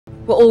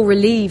We're all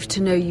relieved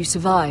to know you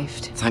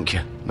survived. Thank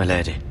you, my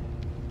lady.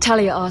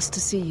 Talia asked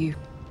to see you.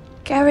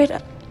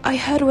 Garrett, I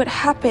heard what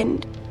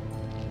happened.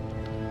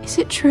 Is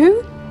it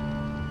true?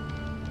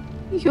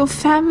 Your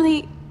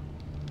family...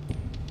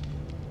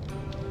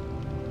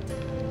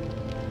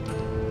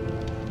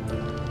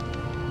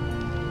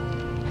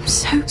 I'm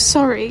so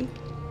sorry.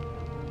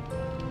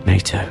 Me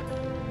too.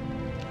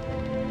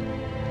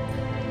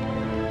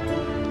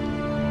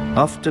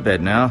 Off to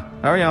bed now.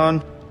 Hurry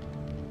on.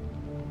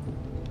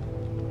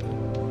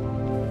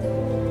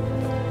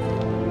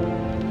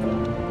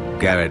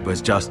 Garrett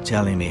was just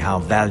telling me how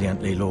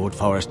valiantly Lord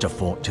Forrester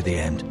fought to the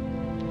end,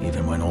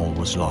 even when all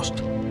was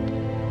lost.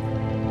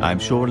 I'm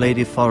sure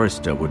Lady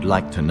Forrester would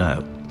like to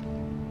know.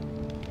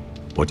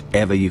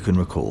 Whatever you can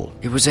recall.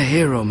 He was a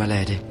hero, my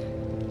lady.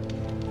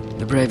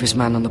 The bravest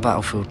man on the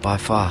battlefield by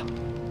far.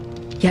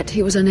 Yet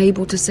he was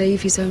unable to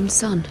save his own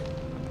son.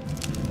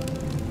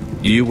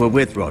 You were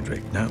with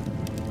Roderick, no?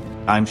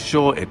 I'm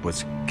sure it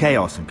was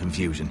chaos and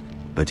confusion,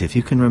 but if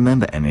you can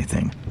remember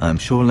anything, I'm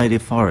sure Lady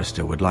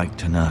Forrester would like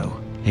to know.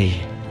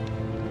 He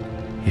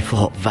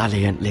fought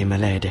valiantly, my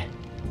lady.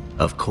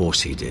 Of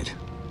course he did.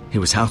 He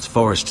was House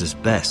Forrester's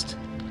best.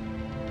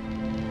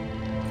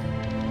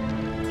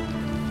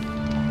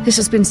 This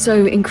has been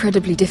so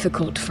incredibly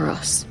difficult for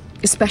us,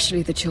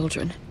 especially the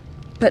children.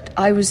 But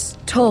I was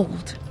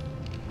told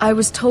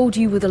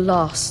you were the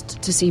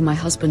last to see my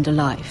husband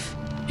alive.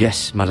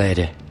 Yes, my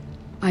lady.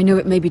 I know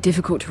it may be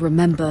difficult to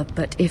remember,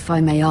 but if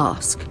I may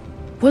ask,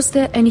 was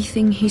there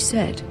anything he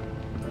said?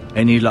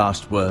 Any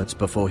last words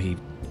before he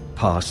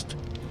passed?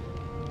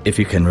 If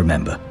you can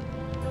remember.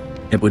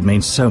 It would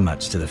mean so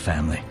much to the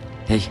family.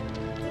 He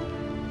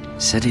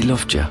said he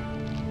loved you.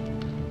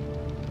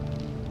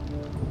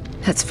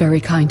 That's very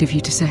kind of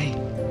you to say.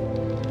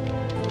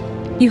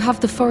 You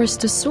have the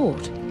Forrester's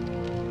sword.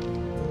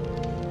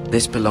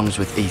 This belongs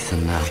with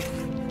Ethan now.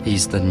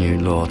 He's the new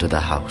lord of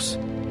the house.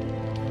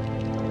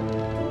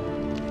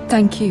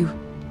 Thank you,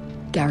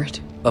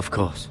 Garrett. Of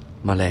course,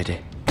 my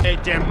lady.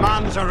 It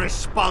demands a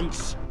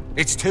response.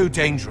 It's too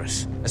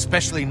dangerous,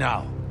 especially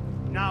now.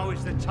 Now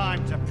is the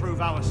time to prove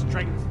our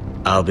strength.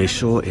 I'll be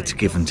sure it's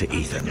given to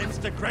Ethan.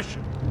 Against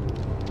aggression.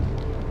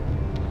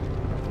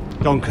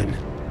 Duncan,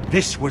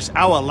 this was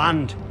our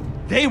land.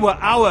 They were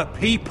our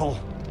people.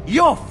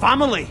 Your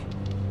family.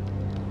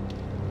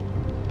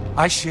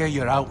 I share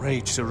your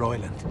outrage, Sir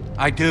Royland.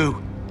 I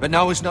do. But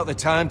now is not the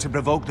time to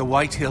provoke the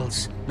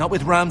Whitehills. Not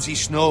with Ramsay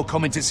Snow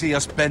coming to see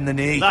us bend the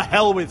knee. The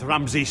hell with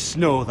Ramsay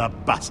Snow, the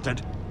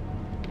bastard.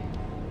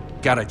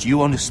 Garrett,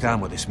 you understand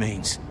what this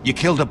means. You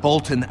killed a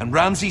Bolton, and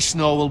Ramsay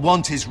Snow will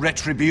want his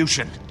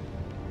retribution.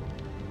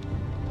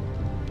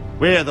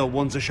 We're the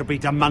ones that should be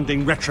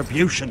demanding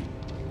retribution.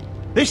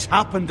 This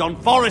happened on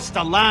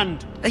Forrester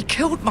land. They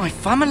killed my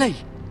family.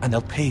 And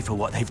they'll pay for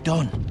what they've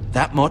done.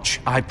 That much,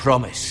 I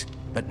promise.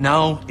 But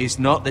now is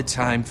not the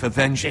time for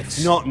vengeance.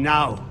 If not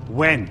now,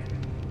 when?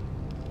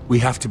 We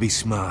have to be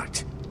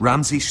smart.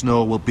 Ramsay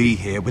Snow will be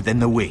here within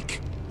the week.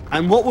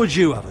 And what would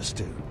you have us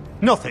do?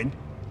 Nothing?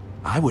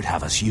 I would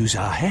have us use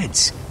our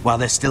heads, while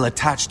they're still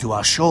attached to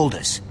our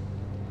shoulders.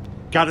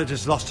 Garrett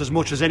has lost as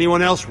much as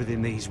anyone else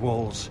within these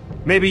walls.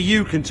 Maybe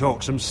you can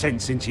talk some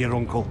sense into your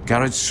uncle.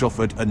 Garrett's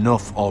suffered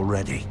enough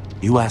already.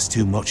 You ask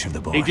too much of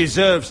the boy. He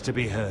deserves to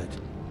be heard.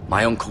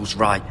 My uncle's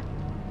right.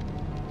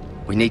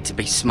 We need to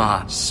be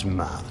smart.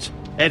 Smart.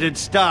 Eddard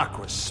Stark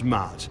was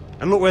smart.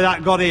 And look where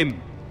that got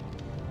him.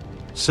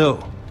 So,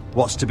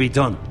 what's to be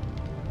done?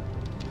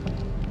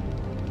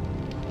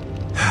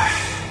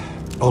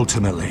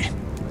 Ultimately,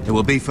 it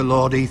will be for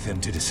Lord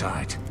Ethan to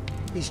decide.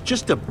 He's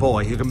just a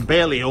boy who can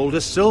barely hold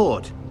a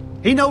sword.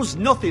 He knows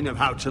nothing of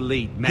how to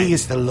lead men. He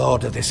is the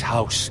lord of this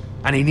house,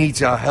 and he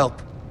needs our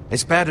help.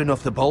 It's bad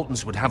enough the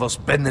Boltons would have us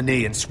bend the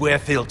knee and swear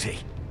fealty.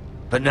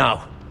 But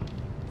now,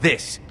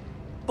 this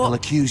will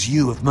accuse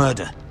you of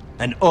murder,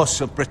 and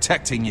us of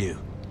protecting you.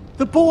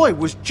 The boy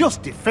was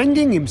just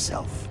defending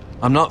himself.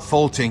 I'm not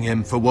faulting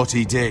him for what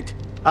he did.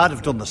 I'd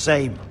have done the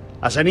same,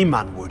 as any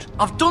man would.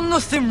 I've done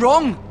nothing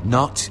wrong.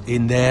 Not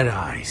in their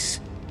eyes.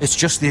 It's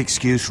just the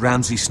excuse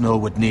Ramsay Snow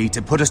would need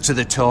to put us to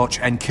the torch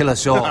and kill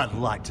us all. I'd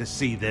like to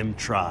see them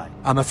try.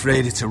 I'm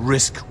afraid it's a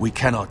risk we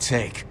cannot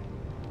take,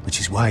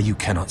 which is why you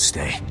cannot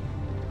stay.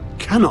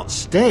 Cannot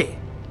stay?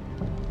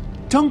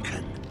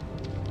 Duncan,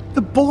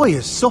 the boy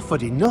has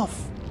suffered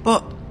enough.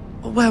 But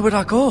where would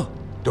I go?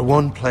 The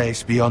one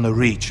place beyond the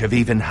reach of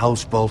even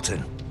House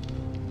Bolton.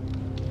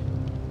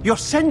 You're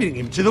sending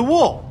him to the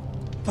wall?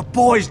 The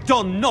boy's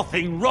done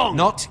nothing wrong.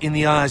 Not in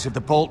the eyes of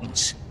the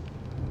Boltons.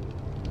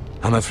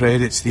 I'm afraid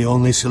it's the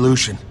only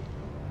solution.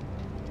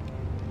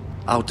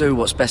 I'll do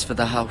what's best for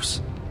the house.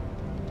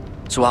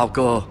 So I'll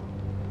go.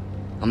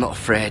 I'm not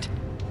afraid.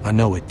 I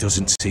know it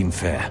doesn't seem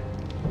fair,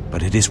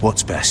 but it is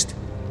what's best.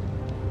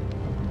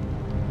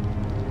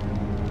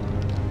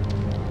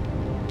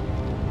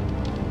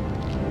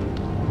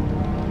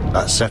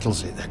 That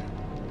settles it, then.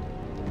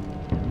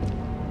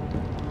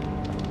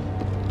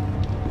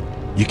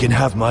 You can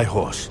have my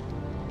horse,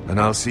 and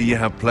I'll see you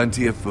have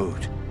plenty of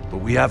food. But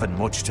we haven't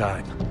much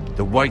time.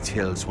 The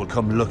Whitehills will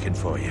come looking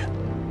for you.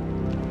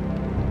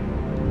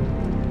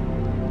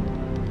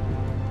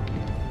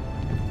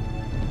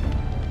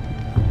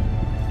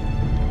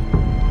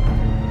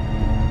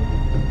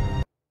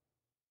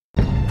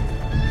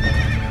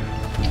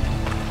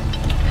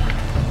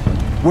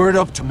 Were it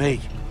up to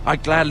me,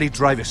 I'd gladly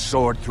drive a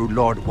sword through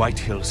Lord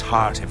Whitehill's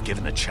heart if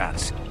given a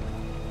chance.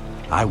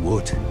 I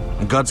would,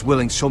 and God's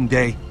willing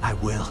someday I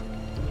will.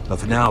 But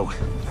for now,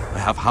 I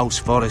have House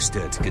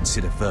Forrester to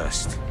consider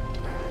first.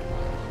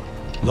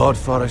 Lord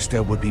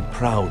Forrester would be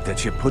proud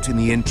that you're putting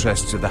the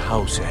interests of the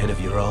house ahead of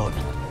your own.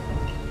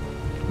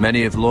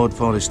 Many of Lord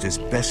Forrester's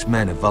best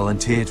men have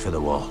volunteered for the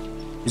war.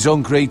 His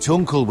own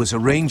great-uncle was a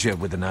ranger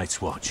with the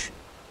Night's Watch.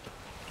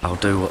 I'll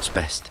do what's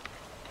best.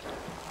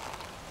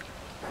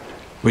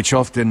 Which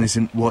often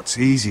isn't what's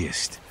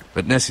easiest,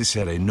 but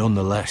necessary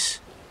nonetheless.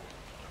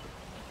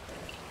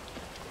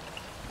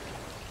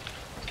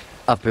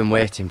 I've been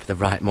waiting for the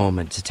right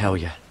moment to tell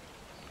you.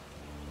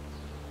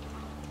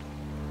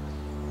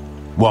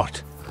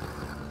 What?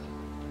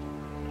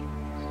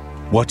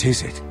 What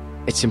is it?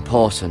 It's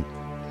important.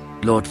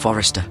 Lord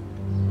Forrester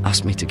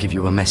asked me to give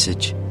you a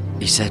message.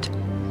 He said,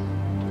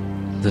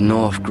 the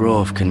North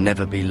Grove can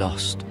never be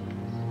lost.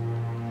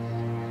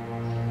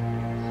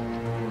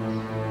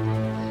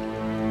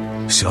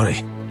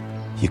 Sorry,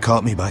 you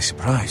caught me by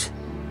surprise.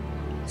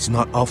 It's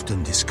not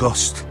often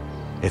discussed,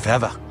 if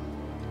ever.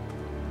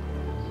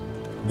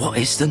 What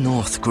is the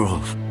North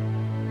Grove?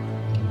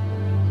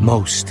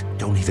 Most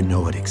don't even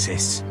know it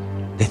exists.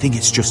 They think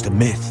it's just a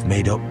myth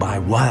made up by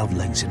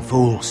wildlings and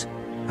fools,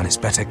 and it's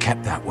better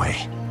kept that way.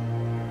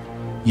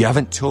 You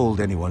haven't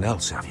told anyone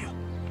else, have you?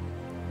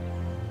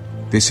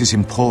 This is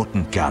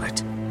important,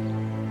 Garrett.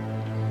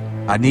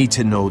 I need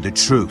to know the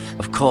truth.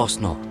 Of course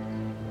not.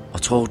 I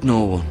told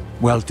no one.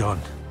 Well done.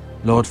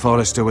 Lord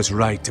Forrester was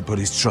right to put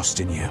his trust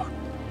in you.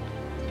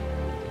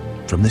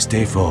 From this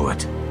day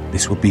forward,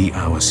 this will be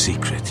our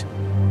secret.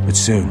 But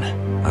soon,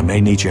 I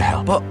may need your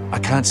help. But I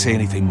can't say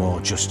anything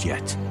more just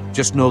yet.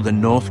 Just know the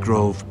North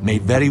Grove may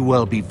very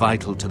well be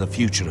vital to the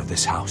future of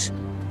this house.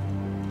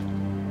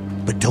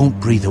 But don't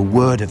breathe a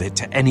word of it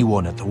to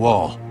anyone at the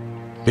wall.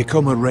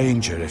 Become a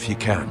ranger if you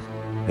can.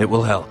 It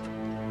will help.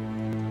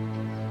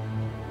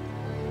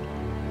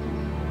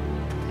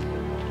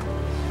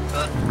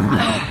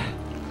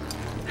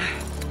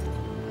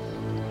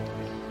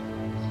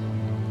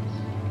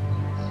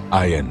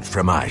 Iron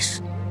from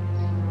ice.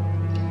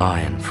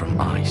 Iron from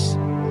ice.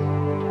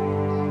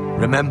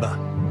 Remember,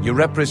 you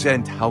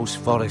represent House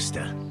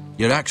Forrester.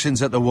 Your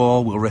actions at the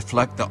wall will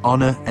reflect the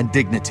honor and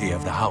dignity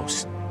of the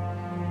house.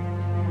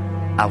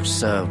 I'll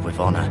serve with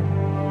honor.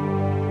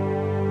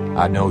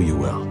 I know you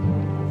will.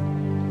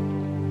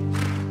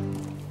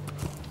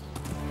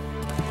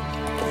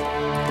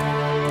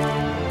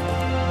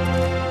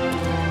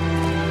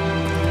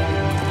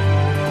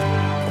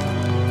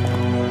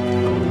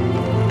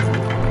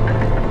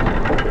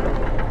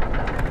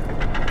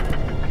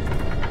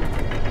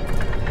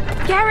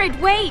 Garrett,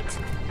 wait!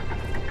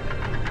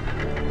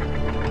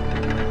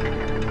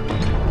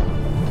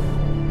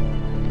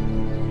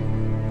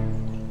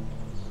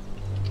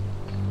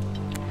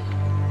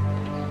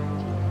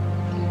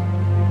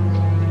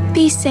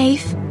 Be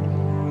safe.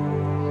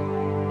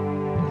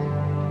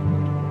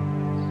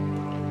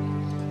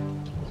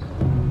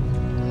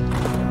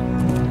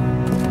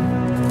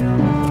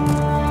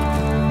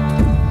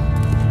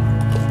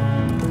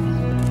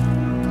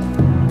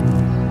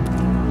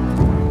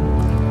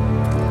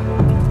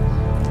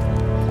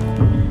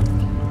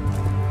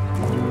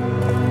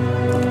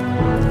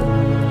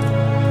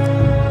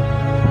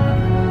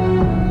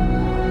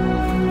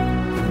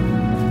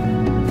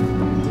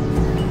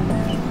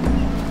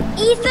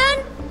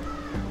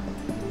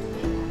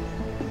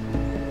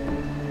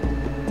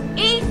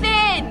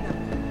 Ethan?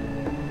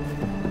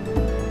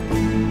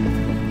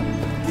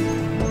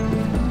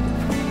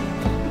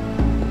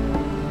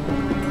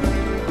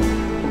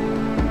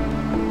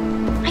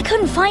 I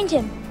couldn't find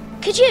him.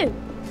 Could you?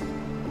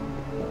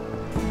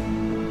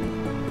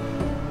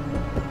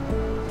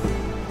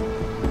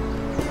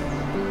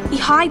 He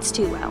hides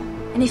too well,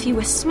 and if he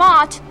were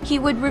smart, he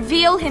would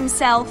reveal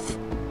himself.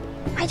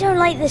 I don't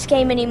like this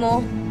game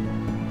anymore.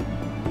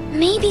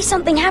 Maybe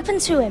something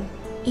happened to him.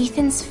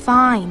 Ethan's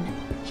fine.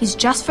 He's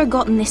just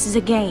forgotten this is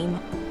a game.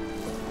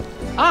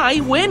 I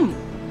win!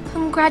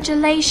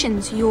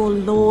 Congratulations, your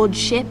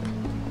lordship.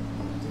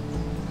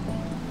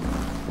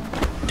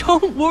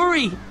 Don't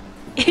worry.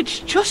 It's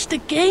just a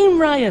game,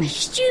 Ryan.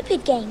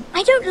 Stupid game.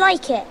 I don't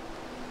like it.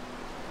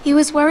 He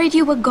was worried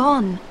you were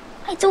gone.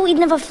 I thought we'd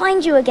never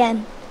find you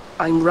again.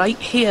 I'm right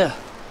here.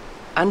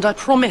 And I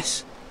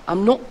promise,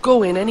 I'm not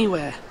going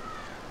anywhere.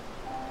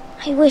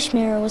 I wish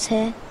Mira was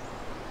here.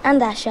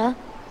 And Asher.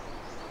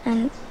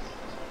 And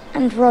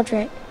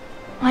Roderick.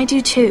 I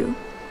do too.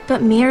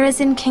 But Mira's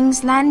in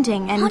King's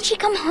Landing and... Can't she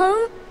come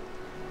home?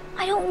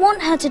 I don't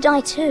want her to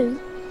die too.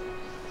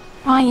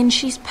 Ryan,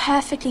 she's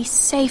perfectly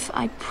safe,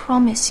 I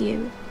promise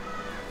you.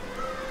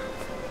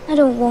 I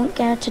don't want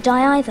Garrett to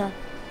die either.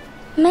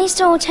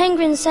 Maester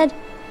Ortengrin said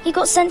he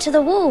got sent to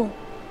the wall.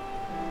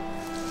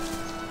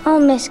 I'll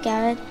miss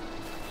Garrett.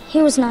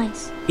 He was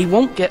nice. He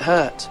won't get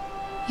hurt.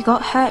 He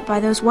got hurt by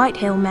those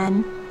Whitehill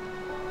men.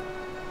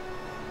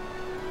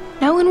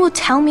 No one will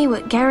tell me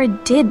what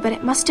Garrett did, but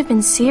it must have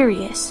been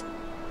serious.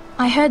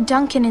 I heard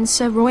Duncan and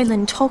Sir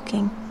Royland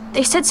talking.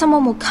 They said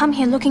someone will come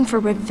here looking for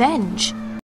revenge.